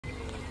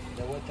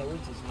water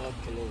which is not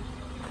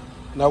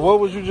closed. Now, what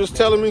was you just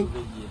telling me?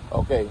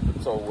 Okay,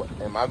 so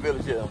in my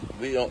village here,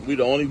 we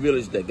the only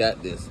village that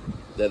got this.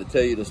 That'll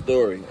tell you the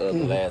story of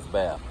the last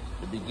bath,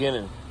 the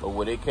beginning of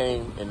where they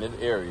came in this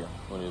area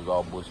when it was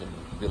all bush and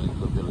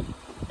little village,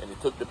 and they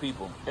took the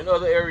people in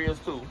other areas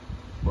too.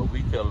 But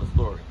we tell the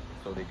story.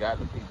 So they got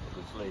the people,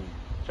 the slaves,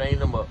 trained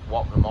them up,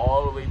 walked them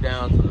all the way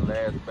down to the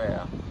last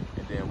bath,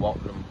 and then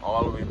walked them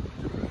all the way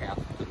to the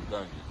castle, to the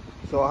dungeon.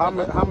 So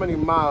how many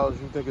miles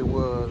you think it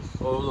was?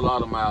 Oh, it was a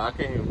lot of miles. I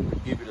can't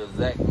even give you the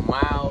exact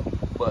mile,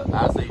 but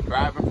I say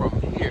driving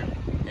from here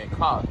in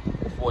car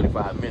is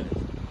 45 minutes.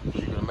 So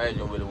you can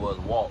imagine what it was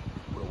walk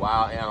with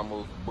wild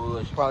animals,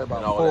 bush, Probably about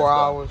and all 4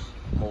 hours.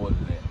 More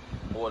than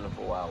that. More than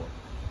 4 hours.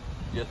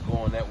 Just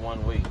going that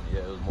one way, yeah,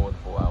 it was more than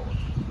 4 hours.